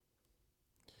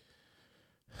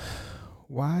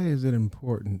Why is it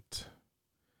important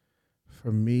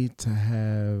for me to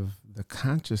have the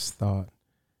conscious thought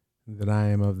that I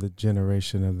am of the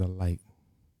generation of the light?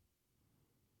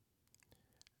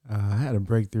 I had a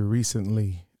breakthrough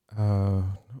recently,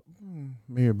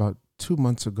 maybe about 2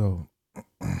 months ago.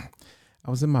 I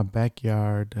was in my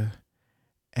backyard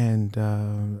and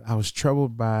I was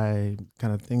troubled by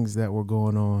kind of things that were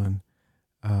going on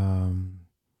um,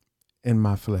 in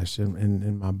my flesh and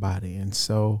in my body. And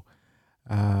so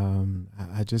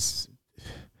I just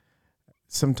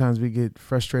sometimes we get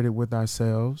frustrated with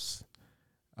ourselves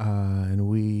and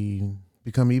we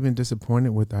become even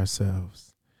disappointed with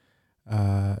ourselves.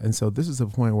 And so this is a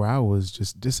point where I was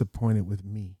just disappointed with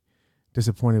me,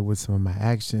 disappointed with some of my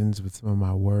actions, with some of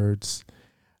my words.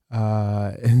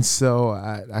 And so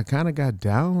I kind of got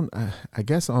down, I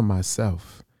guess, on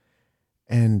myself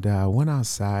and went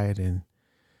outside and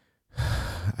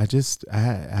I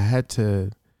had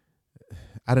to,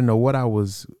 I don't know what I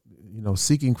was,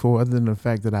 seeking for other than the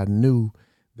fact that I knew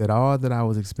that all that I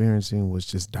was experiencing was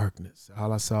just darkness.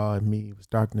 All I saw in me was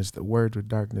darkness. The words were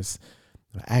darkness.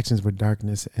 The actions were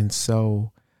darkness. And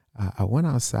so I went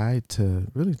outside to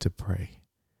pray.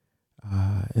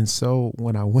 And so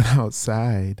when I went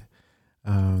outside,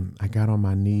 I got on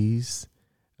my knees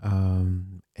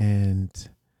and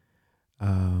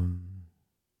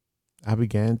I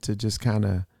began to just kind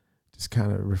of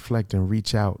reflect and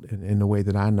reach out in the way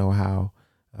that I know how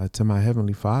to my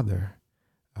Heavenly Father,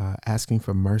 asking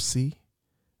for mercy,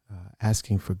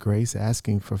 asking for grace,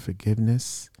 asking for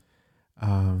forgiveness.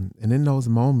 And in those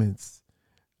moments,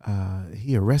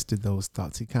 he arrested those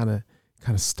thoughts. He kind of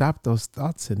stopped those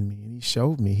thoughts in me, and he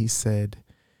showed me. He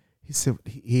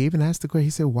even asked the question. He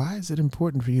said, "Why is it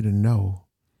important for you to know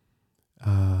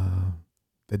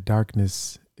that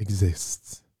darkness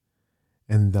exists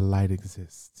and the light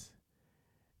exists?"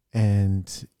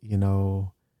 And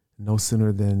no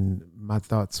sooner than my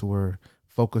thoughts were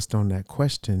focused on that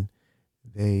question,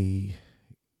 they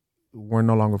were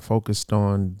no longer focused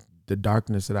on the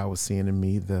darkness that I was seeing in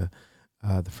me, the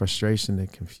frustration, the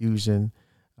confusion,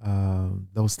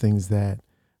 those things that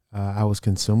I was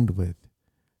consumed with.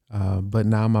 But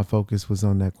now my focus was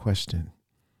on that question.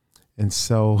 And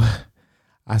so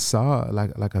I saw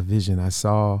like a vision. I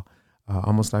saw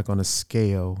almost like on a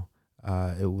scale,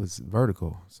 it was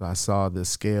vertical. So I saw the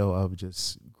scale of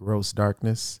just gross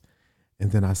darkness, and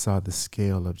then I saw the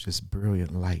scale of just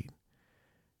brilliant light.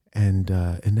 And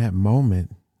in that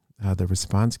moment, the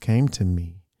response came to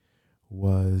me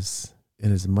was,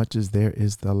 in as much as there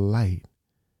is the light,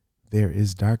 there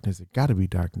is darkness. It got to be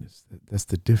darkness. That's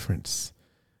the difference.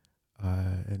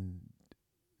 And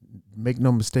make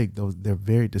no mistake, they're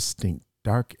very distinct.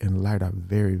 Dark and light are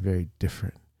very, very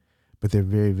different, but they're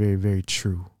very, very, very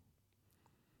true.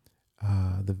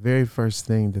 The very first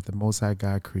thing that the Most High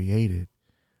God created,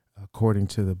 according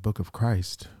to the book of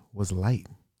Christ, was light.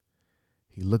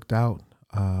 He looked out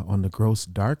on the gross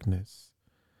darkness,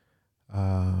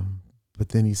 but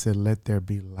then he said, "Let there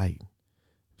be light."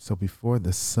 So before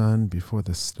the sun, before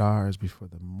the stars, before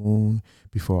the moon,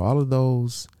 before all of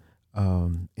those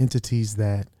entities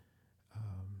that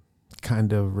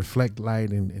kind of reflect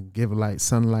light and give light,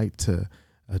 sunlight to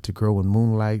grow in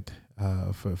moonlight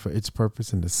for its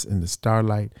purpose, and the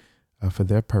starlight for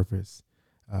their purpose.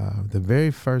 The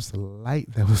very first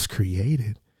light that was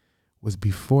created was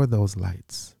before those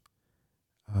lights.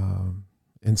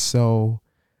 And so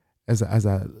as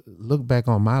I look back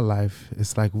on my life,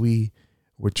 it's like we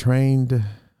were trained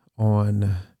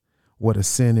on what a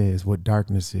sin is, what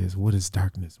darkness is. What is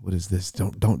darkness? What is this?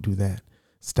 Don't do that.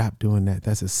 Stop doing that.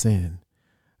 That's a sin.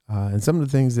 And some of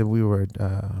the things that we were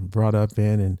brought up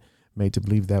in and made to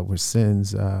believe that were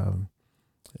sins are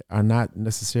not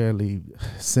necessarily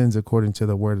sins according to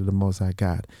the word of the Most High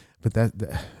God. But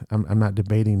I'm not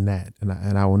debating that,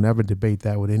 and I will never debate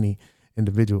that with any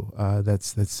individual.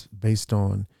 That's based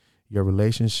on your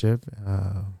relationship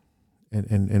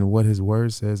and what His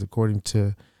word says, according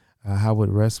to how it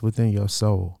rests within your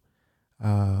soul.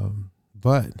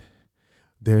 But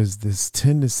there's this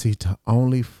tendency to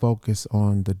only focus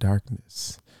on the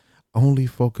darkness, only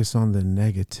focus on the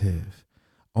negative,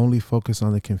 only focus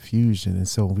on the confusion. And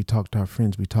so when we talk to our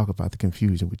friends, we talk about the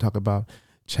confusion. We talk about,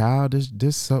 child,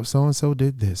 this so-and-so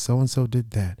did this, so-and-so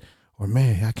did that. Or,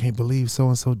 man, I can't believe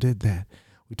so-and-so did that.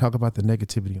 We talk about the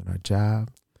negativity on our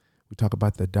job. We talk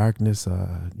about the darkness,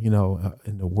 in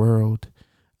the world.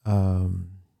 And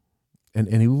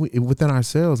within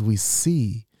ourselves, we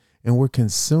see and we're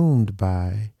consumed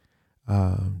by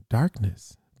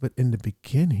darkness. But in the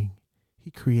beginning,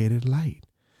 He created light.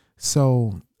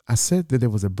 So I said that there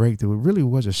was a breakthrough. It really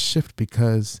was a shift,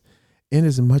 because in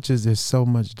as much as there's so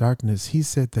much darkness, he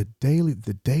said the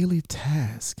daily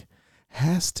task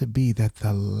has to be that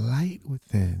the light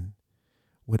within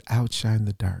would outshine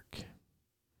the dark,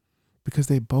 because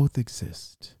they both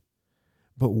exist.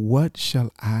 But what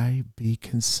shall I be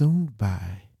consumed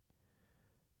by?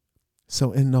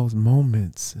 So in those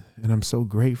moments, and I'm so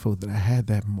grateful that I had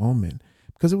that moment,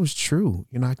 because it was true.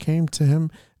 I came to him,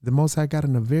 the Most High God,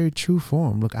 in a very true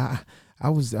form. Look, I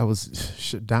was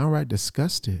downright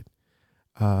disgusted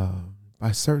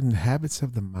by certain habits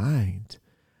of the mind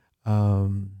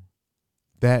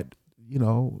that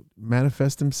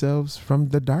manifest themselves from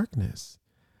the darkness.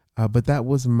 But that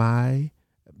was my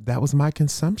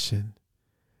consumption.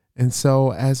 And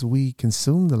so as we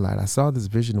consume the light, I saw this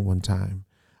vision one time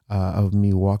of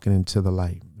me walking into the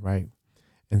light, right?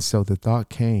 And so the thought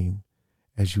came,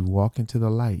 as you walk into the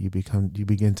light, you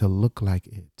begin to look like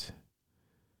it,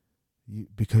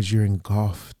 because you're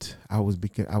engulfed. I was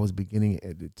beginning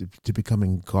to become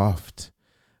engulfed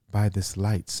by this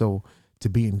light. So to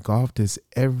be engulfed is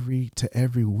to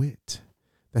every wit.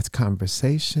 That's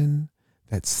conversation,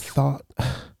 that's thought,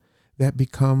 that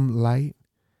become light.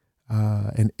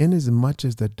 And in as much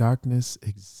as the darkness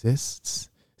exists,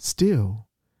 still,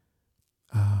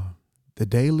 the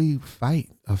daily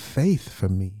fight of faith for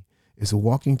me is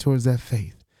walking towards that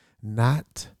faith,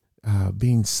 not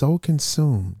being so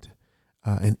consumed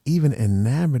and even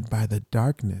enamored by the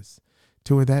darkness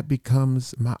to where that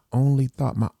becomes my only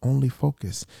thought, my only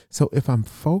focus. So if I'm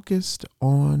focused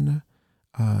on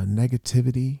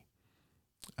negativity,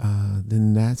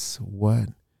 then that's what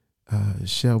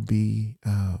shall be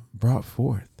brought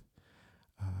forth.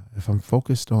 If I'm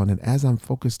focused on it, as I'm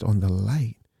focused on the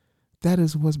light, that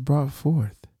is what's brought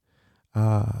forth.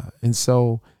 And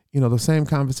so, the same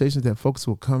conversations that folks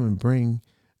will come and bring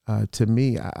to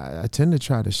me, I tend to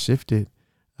try to shift it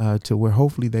to where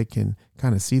hopefully they can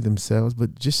kind of see themselves.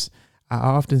 But I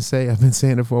often say, I've been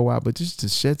saying it for a while, but just to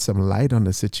shed some light on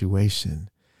the situation.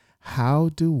 How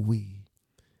do we,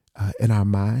 in our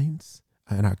minds,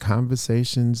 in our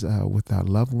conversations with our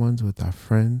loved ones, with our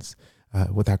friends,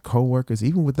 with our coworkers,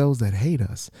 even with those that hate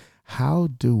us, how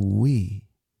do we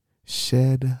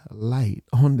shed light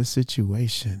on the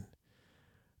situation?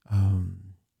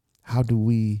 How do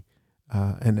we,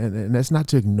 and that's not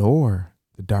to ignore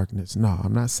the darkness. No,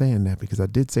 I'm not saying that, because I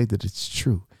did say that it's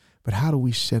true. But how do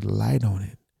we shed light on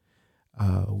it?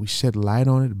 We shed light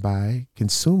on it by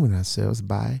consuming ourselves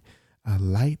by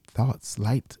light thoughts,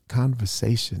 light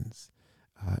conversations,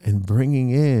 and bringing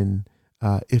in,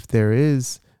 if there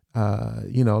is,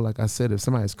 like I said, if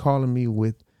somebody's calling me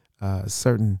with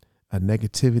certain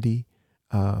negativity,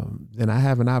 then I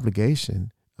have an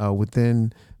obligation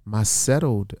within my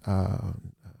settled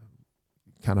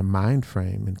kind of mind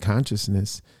frame and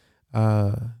consciousness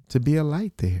to be a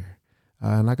light there.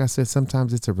 And like I said,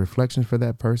 sometimes it's a reflection for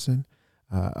that person.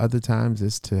 Other times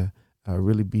it's to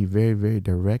really be very, very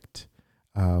direct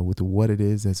with what it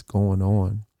is that's going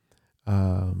on.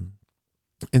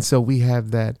 And so we have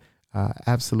that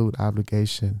absolute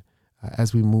obligation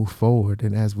as we move forward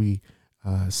and as we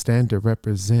stand to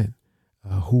represent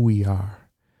who we are.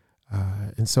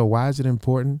 And so why is it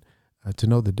important to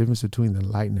know the difference between the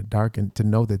light and the dark, and to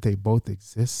know that they both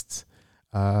exist?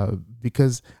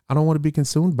 Because I don't want to be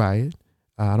consumed by it.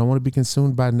 I don't want to be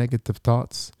consumed by negative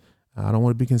thoughts. I don't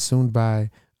want to be consumed by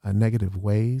negative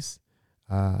ways.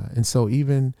 And so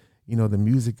even, the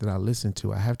music that I listen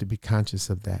to, I have to be conscious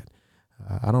of that.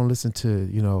 I don't listen to,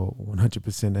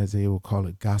 100%, as they will call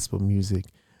it, gospel music.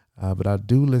 But I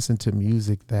do listen to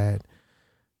music that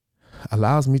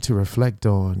allows me to reflect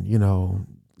on,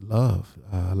 love,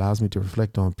 allows me to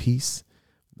reflect on peace.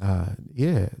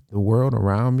 The world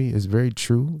around me is very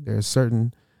true. There are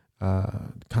certain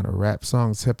kind of rap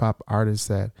songs, hip hop artists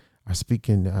that are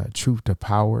speaking truth to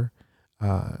power.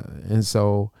 And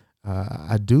so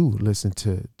I do listen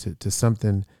to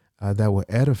something that will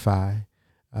edify,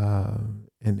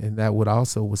 and that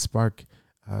would spark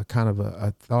kind of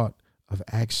a thought of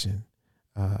action,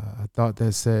 a thought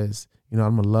that says, I'm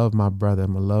going to love my brother,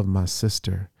 I'm going to love my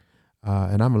sister,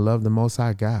 and I'm going to love the Most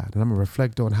High God. And I'm going to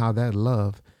reflect on how that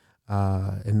love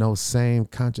and those same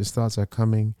conscious thoughts are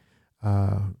coming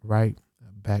right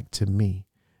back to me.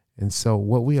 And so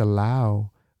what we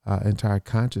allow into our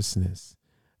consciousness,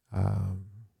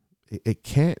 it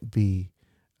can't be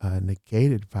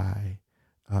negated by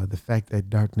the fact that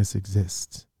darkness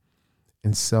exists.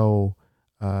 And so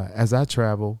as I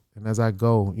travel and as I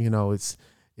go,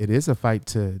 it is a fight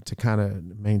to kind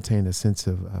of maintain a sense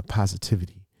of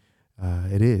positivity.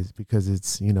 It is, because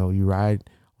it's, you ride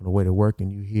on the way to work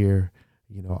and you hear,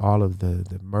 all of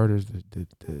the murders, the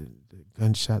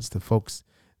gunshots, the folks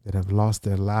that have lost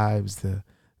their lives, the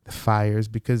fires,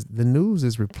 because the news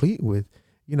is replete with,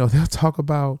 they'll talk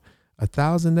about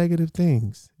 1,000 negative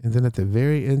things. And then at the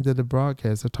very end of the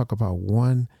broadcast, they'll talk about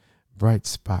one bright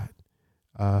spot.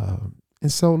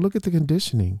 And so look at the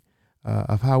conditioning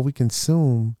of how we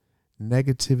consume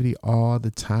negativity all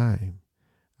the time.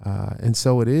 And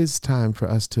so it is time for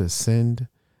us to ascend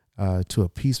to a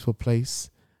peaceful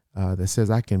place that says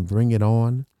I can bring it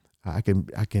on. I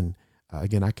can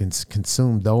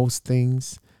consume those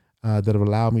things that have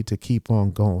allowed me to keep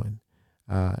on going.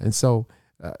 And so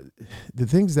the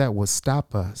things that will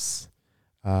stop us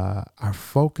are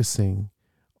focusing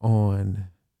on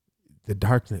the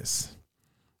darkness.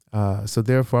 So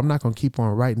therefore, I'm not going to keep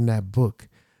on writing that book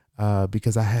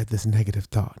because I had this negative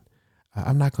thought.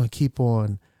 I'm not going to keep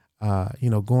on,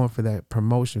 going for that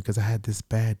promotion because I had this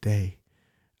bad day.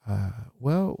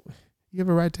 Well, you have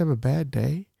a right to have a bad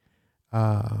day,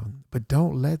 but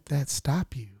don't let that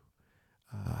stop you.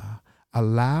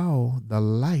 Allow the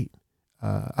light.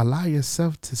 Allow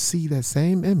yourself to see that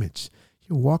same image.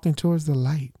 You're walking towards the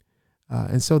light.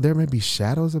 And so there may be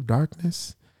shadows of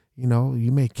darkness.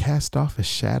 You may cast off a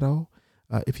shadow,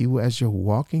 if you will, as you're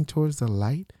walking towards the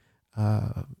light.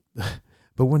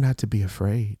 But we're not to be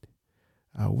afraid.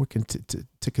 We're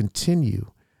to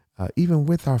continue, even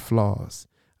with our flaws,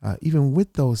 even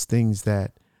with those things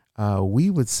that we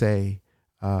would say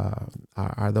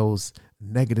are those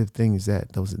negative things,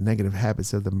 those negative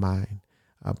habits of the mind.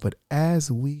 But as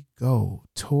we go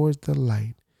towards the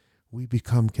light, we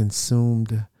become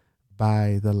consumed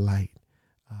by the light.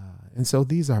 And so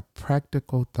these are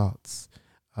practical thoughts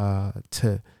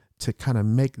to kind of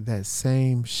make that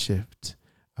same shift.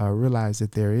 Realize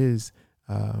that there is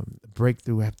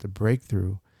breakthrough after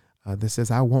breakthrough that says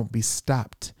I won't be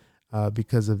stopped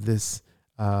because of this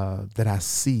that I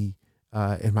see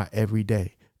in my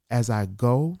everyday. As I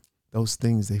go, those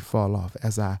things, they fall off.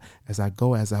 As I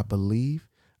go, as I believe,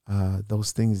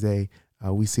 those things,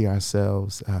 we see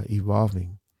ourselves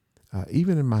evolving.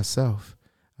 Even in myself,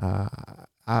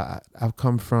 I've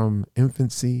come from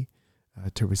infancy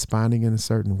to responding in a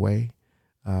certain way,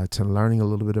 to learning a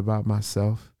little bit about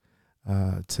myself,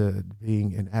 to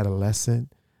being an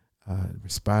adolescent,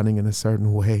 responding in a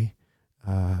certain way,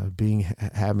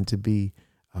 having to be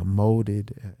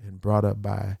molded and brought up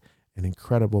by an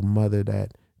incredible mother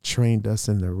that trained us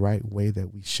in the right way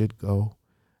that we should go.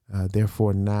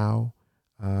 Therefore now,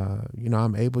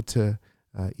 I'm able to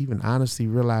even honestly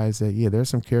realize that, there's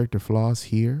some character flaws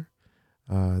here.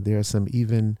 There are some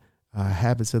even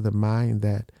habits of the mind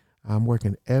that I'm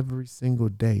working every single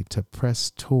day to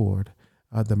press toward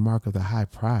the mark of the high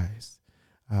prize,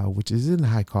 which is in the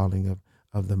high calling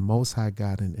of the Most High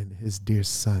God and his dear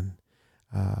Son.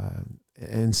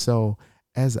 And so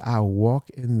as I walk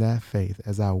in that faith,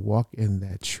 as I walk in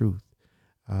that truth,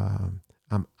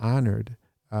 I'm honored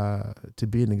to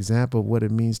be an example of what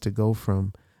it means to go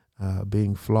from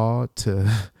being flawed to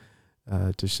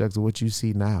shucks, what you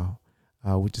see now,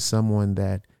 which is someone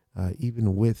that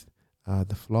even with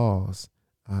the flaws,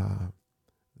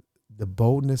 the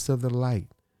boldness of the light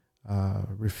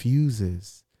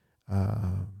refuses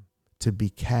to be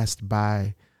cast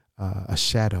by a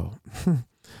shadow.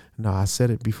 No, I said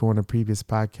it before in a previous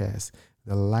podcast.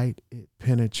 The light, it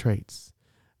penetrates.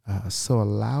 So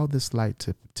allow this light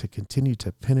to continue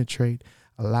to penetrate.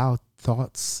 Allow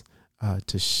thoughts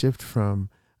to shift from,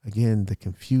 again, the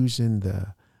confusion,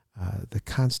 the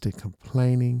constant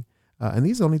complaining. And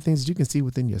these are only things you can see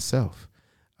within yourself.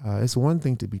 It's one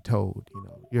thing to be told,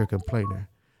 you're a complainer.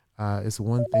 It's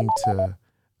one thing to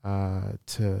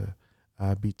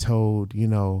be told,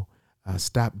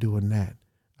 stop doing that.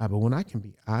 But when I can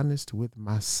be honest with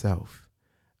myself,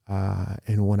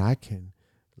 and when I can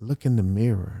look in the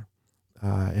mirror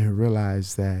and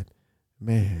realize that,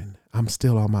 man, I'm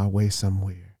still on my way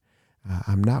somewhere.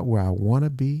 I'm not where I want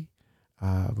to be,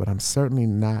 but I'm certainly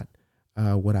not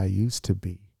what I used to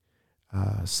be.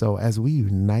 So as we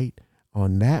unite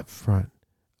on that front,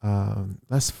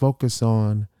 let's focus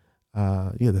on,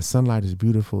 the sunlight is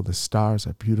beautiful, the stars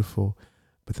are beautiful,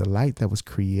 but the light that was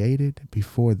created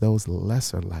before those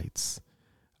lesser lights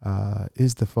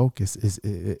is the focus,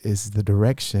 is the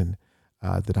direction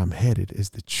that I'm headed,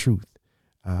 is the truth,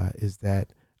 is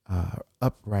that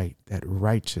upright, that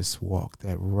righteous walk,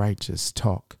 that righteous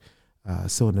talk.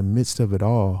 So in the midst of it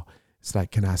all, it's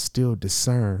like, can I still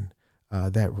discern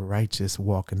that righteous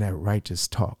walk and that righteous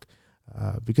talk?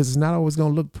 Because it's not always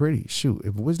going to look pretty. Shoot,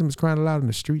 if wisdom is crying aloud in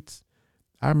the streets,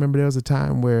 I remember there was a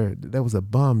time where there was a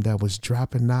bum that was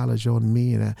dropping knowledge on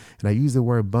me, and I use the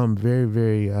word bum very,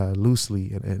 very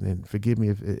loosely, and forgive me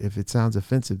if it sounds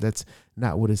offensive. That's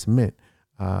not what it's meant.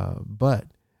 But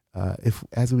if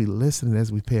as we listen,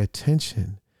 as we pay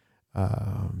attention,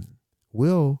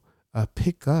 we'll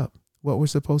pick up what we're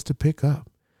supposed to pick up,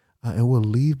 and we'll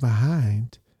leave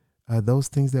behind those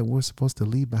things that we're supposed to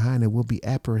leave behind, and we'll be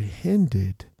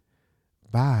apprehended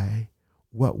by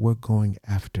what we're going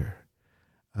after.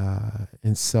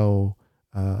 And so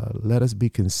let us be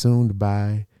consumed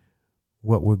by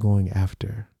what we're going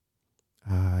after.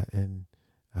 And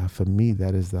for me,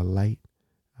 that is the light.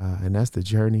 And that's the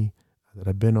journey that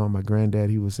I've been on. My granddad,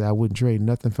 he would say, I wouldn't trade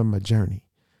nothing for my journey.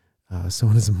 So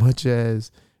in as much as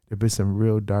there have been some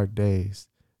real dark days,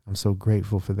 I'm so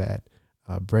grateful for that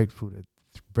breakthrough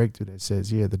that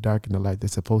says, yeah, the dark and the light, they're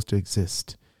supposed to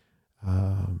exist.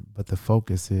 But the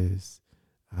focus is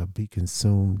be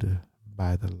consumed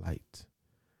by the light.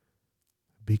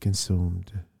 Be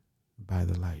consumed by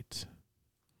the light.